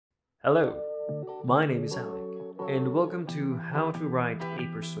Hello, my name is Alec, and welcome to How to Write a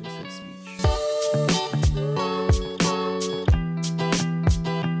Persuasive Speech.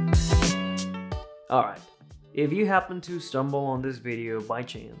 Alright, if you happen to stumble on this video by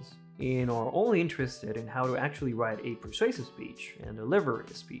chance and are only interested in how to actually write a persuasive speech and deliver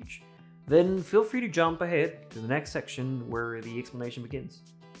a speech, then feel free to jump ahead to the next section where the explanation begins.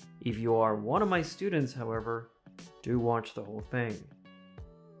 If you are one of my students, however, do watch the whole thing.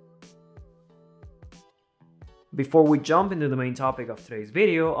 Before we jump into the main topic of today's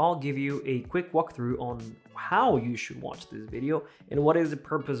video, I'll give you a quick walkthrough on how you should watch this video and what is the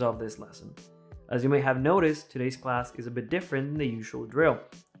purpose of this lesson. As you may have noticed, today's class is a bit different than the usual drill.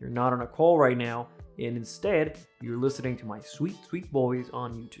 You're not on a call right now, and instead, you're listening to my sweet voice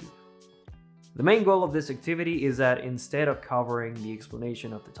on YouTube. The main goal of this activity is that instead of covering the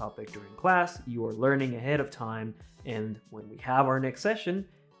explanation of the topic during class, you are learning ahead of time, and when we have our next session,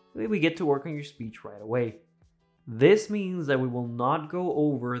 we get to work on your speech right away. This means that we will not go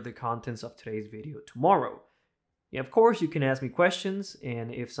over the contents of today's video tomorrow. Of course, you can ask me questions,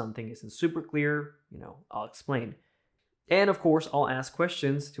 and if something isn't super clear, I'll explain. And of course, I'll ask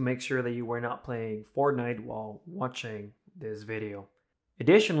questions to make sure that you were not playing Fortnite while watching this video.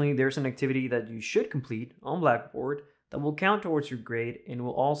 Additionally, there's an activity that you should complete on Blackboard that will count towards your grade and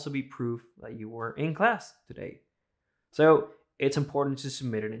will also be proof that you were in class today. So, it's important to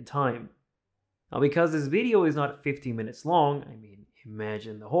submit it in time. Now, because this video is not 15 minutes long,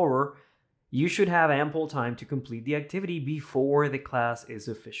 imagine the horror, you should have ample time to complete the activity before the class is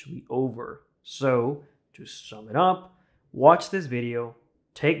officially over. So, to sum it up, watch this video,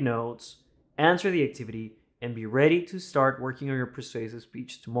 take notes, answer the activity, and be ready to start working on your persuasive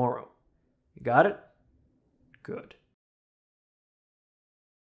speech tomorrow. You got it? Good.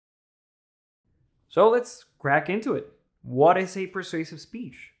 So let's crack into it. What is a persuasive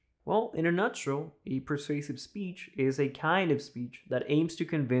speech? Well, in a nutshell, a persuasive speech is a kind of speech that aims to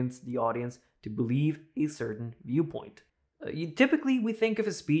convince the audience to believe a certain viewpoint. Typically, we think of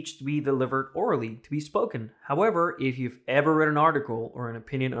a speech to be delivered orally, to be spoken. However, if you've ever read an article or an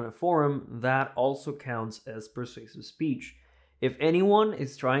opinion on a forum, that also counts as persuasive speech. If anyone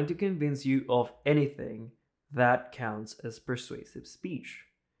is trying to convince you of anything, that counts as persuasive speech.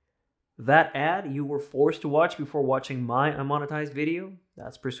 That ad you were forced to watch before watching my unmonetized video,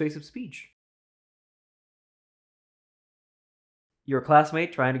 that's persuasive speech. Your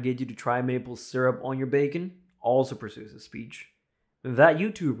classmate trying to get you to try maple syrup on your bacon, also persuasive speech. That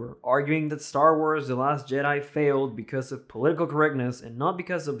YouTuber arguing that Star Wars The Last Jedi failed because of political correctness and not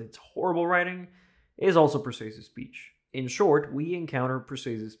because of its horrible writing, is also persuasive speech. In short, we encounter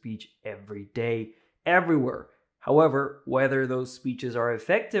persuasive speech every day, everywhere. However, whether those speeches are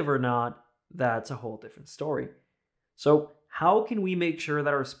effective or not, that's a whole different story. So, how can we make sure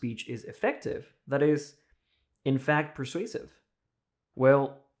that our speech is effective? That is, in fact, persuasive?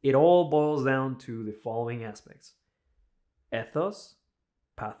 Well, it all boils down to the following aspects: ethos,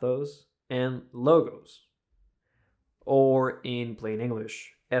 pathos, and logos. Or in plain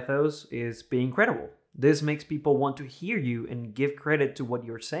English, ethos is being credible. This makes people want to hear you and give credit to what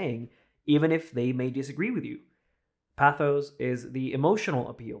you're saying, even if they may disagree with you. Pathos is the emotional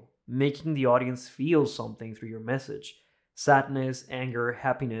appeal, making the audience feel something through your message. Sadness, anger,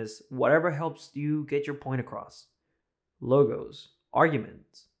 happiness, whatever helps you get your point across. Logos,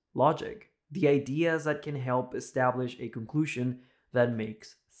 arguments, logic, the ideas that can help establish a conclusion that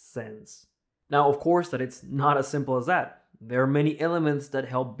makes sense. Now, of course, that it's not as simple as that. There are many elements that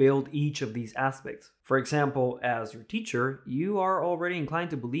help build each of these aspects. For example, as your teacher, you are already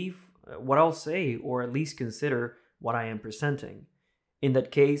inclined to believe what I'll say, or at least consider what I am presenting. In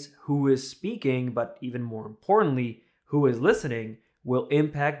that case, who is speaking, but even more importantly, who is listening, will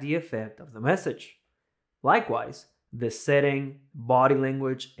impact the effect of the message. Likewise, the setting, body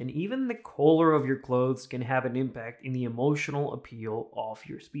language, and even the color of your clothes can have an impact in the emotional appeal of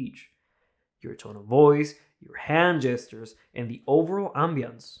your speech. Your tone of voice, your hand gestures, and the overall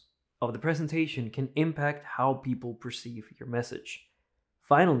ambience of the presentation can impact how people perceive your message.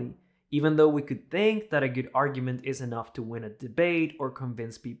 Finally, even though we could think that a good argument is enough to win a debate or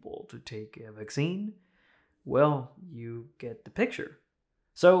convince people to take a vaccine, well, you get the picture.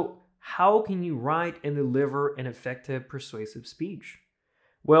 So, how can you write and deliver an effective persuasive speech?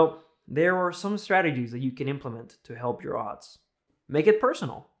 Well, there are some strategies that you can implement to help your odds. Make it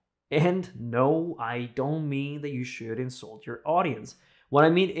personal. And no, I don't mean that you should insult your audience. What I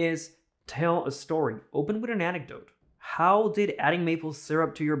mean is, tell a story. Open with an anecdote. How did adding maple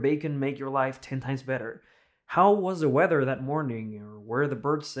syrup to your bacon make your life 10 times better? How was the weather that morning, or were the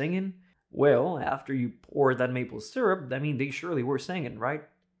birds singing? Well, after you poured that maple syrup, they surely were singing, right?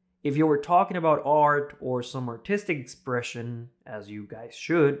 If you were talking about art or some artistic expression, as you guys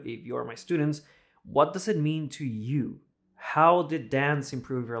should if you are my students, what does it mean to you? How did dance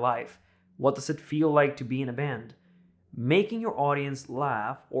improve your life? What does it feel like to be in a band? Making your audience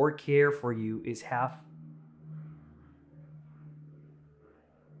laugh or care for you is half.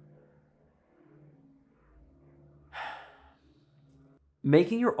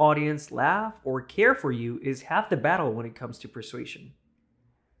 Making your audience laugh or care for you is half the battle when it comes to persuasion.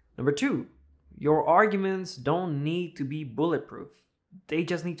 Number two, your arguments don't need to be bulletproof. They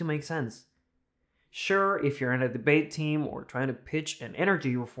just need to make sense. Sure, if you're in a debate team or trying to pitch an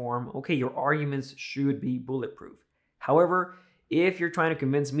energy reform, okay, your arguments should be bulletproof. However, if you're trying to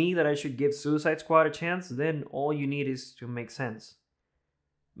convince me that I should give Suicide Squad a chance, then all you need is to make sense.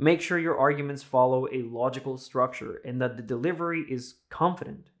 Make sure your arguments follow a logical structure and that the delivery is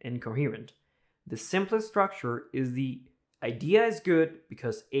confident and coherent. The simplest structure is the idea is good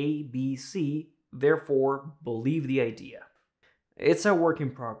because A, B, C, therefore believe the idea. It's a work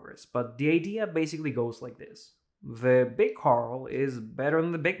in progress, but the idea basically goes like this. The Big Carl is better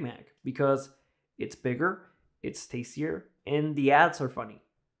than the Big Mac because it's bigger, it's tastier, and the ads are funny.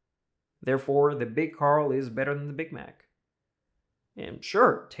 Therefore, the Big Carl is better than the Big Mac. And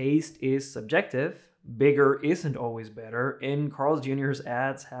sure, taste is subjective, bigger isn't always better, and Carl's Jr.'s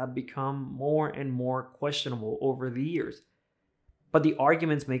ads have become more and more questionable over the years. But the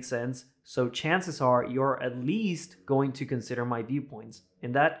arguments make sense, so chances are you're at least going to consider my viewpoints,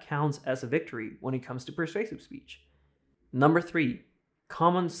 and that counts as a victory when it comes to persuasive speech. Number three,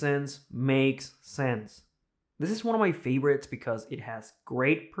 common sense makes sense. This is one of my favorites because it has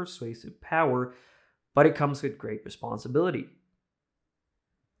great persuasive power, but it comes with great responsibility.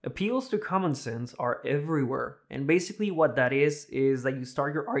 Appeals to common sense are everywhere, and basically what that is that you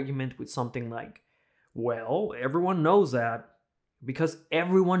start your argument with something like, well, everyone knows that, because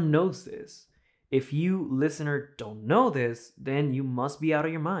everyone knows this. If you, listener, don't know this, then you must be out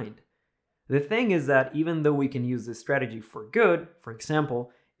of your mind. The thing is that even though we can use this strategy for good, for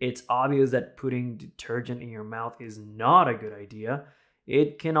example, it's obvious that putting detergent in your mouth is not a good idea,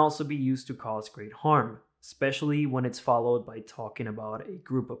 it can also be used to cause great harm, especially when it's followed by talking about a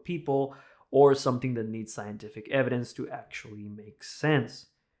group of people or something that needs scientific evidence to actually make sense.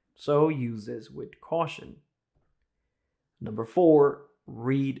 So use this with caution. Number four,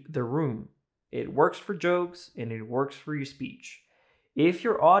 read the room. It works for jokes and it works for your speech. If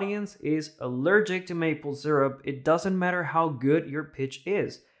your audience is allergic to maple syrup, it doesn't matter how good your pitch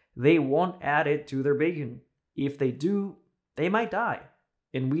is. They won't add it to their bacon. If they do, they might die.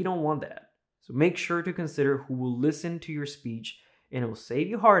 And we don't want that. So make sure to consider who will listen to your speech, and it will save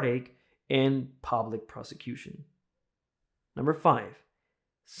you heartache and public prosecution. Number five,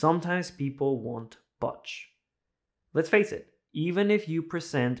 sometimes people want butch. Let's face it, even if you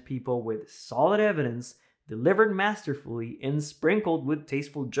present people with solid evidence, delivered masterfully and sprinkled with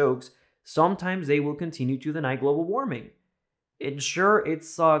tasteful jokes, sometimes they will continue to deny global warming. And sure, it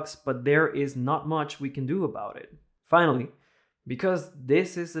sucks, but there is not much we can do about it. Finally, because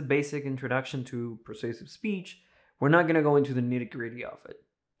this is a basic introduction to persuasive speech, we're not going to go into the nitty-gritty of it.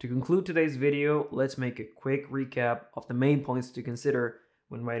 To conclude today's video, let's make a quick recap of the main points to consider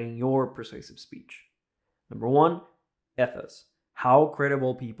when writing your persuasive speech. Number one, ethos. How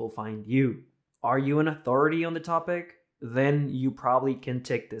credible people find you. Are you an authority on the topic? Then you probably can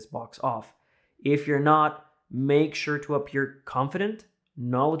tick this box off. If you're not, make sure to appear confident,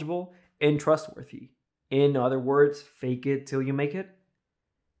 knowledgeable, and trustworthy. In other words, fake it till you make it.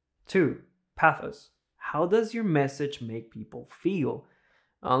 2. Pathos. How does your message make people feel?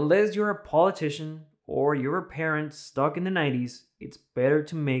 Unless you're a politician or you're a parent stuck in the 90s, it's better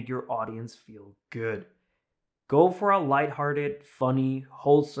to make your audience feel good. Go for a lighthearted, funny,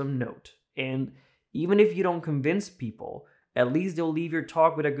 wholesome note. And even if you don't convince people, at least they'll leave your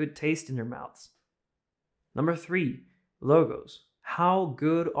talk with a good taste in their mouths. Number 3. Logos. How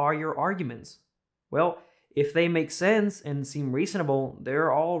good are your arguments? Well, if they make sense and seem reasonable,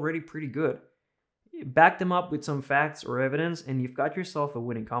 they're already pretty good. Back them up with some facts or evidence and you've got yourself a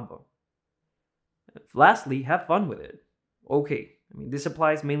winning combo. Lastly, have fun with it. Okay, this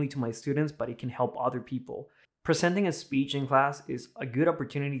applies mainly to my students, but it can help other people. Presenting a speech in class is a good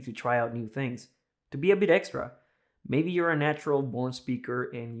opportunity to try out new things, to be a bit extra. Maybe you're a natural born speaker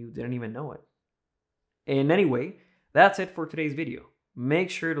and you didn't even know it. And anyway, that's it for today's video. Make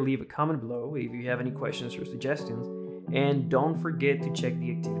sure to leave a comment below if you have any questions or suggestions, and don't forget to check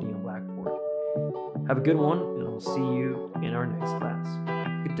the activity on Blackboard. Have a good one, and I'll see you in our next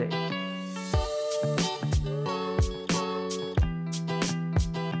class. Good day.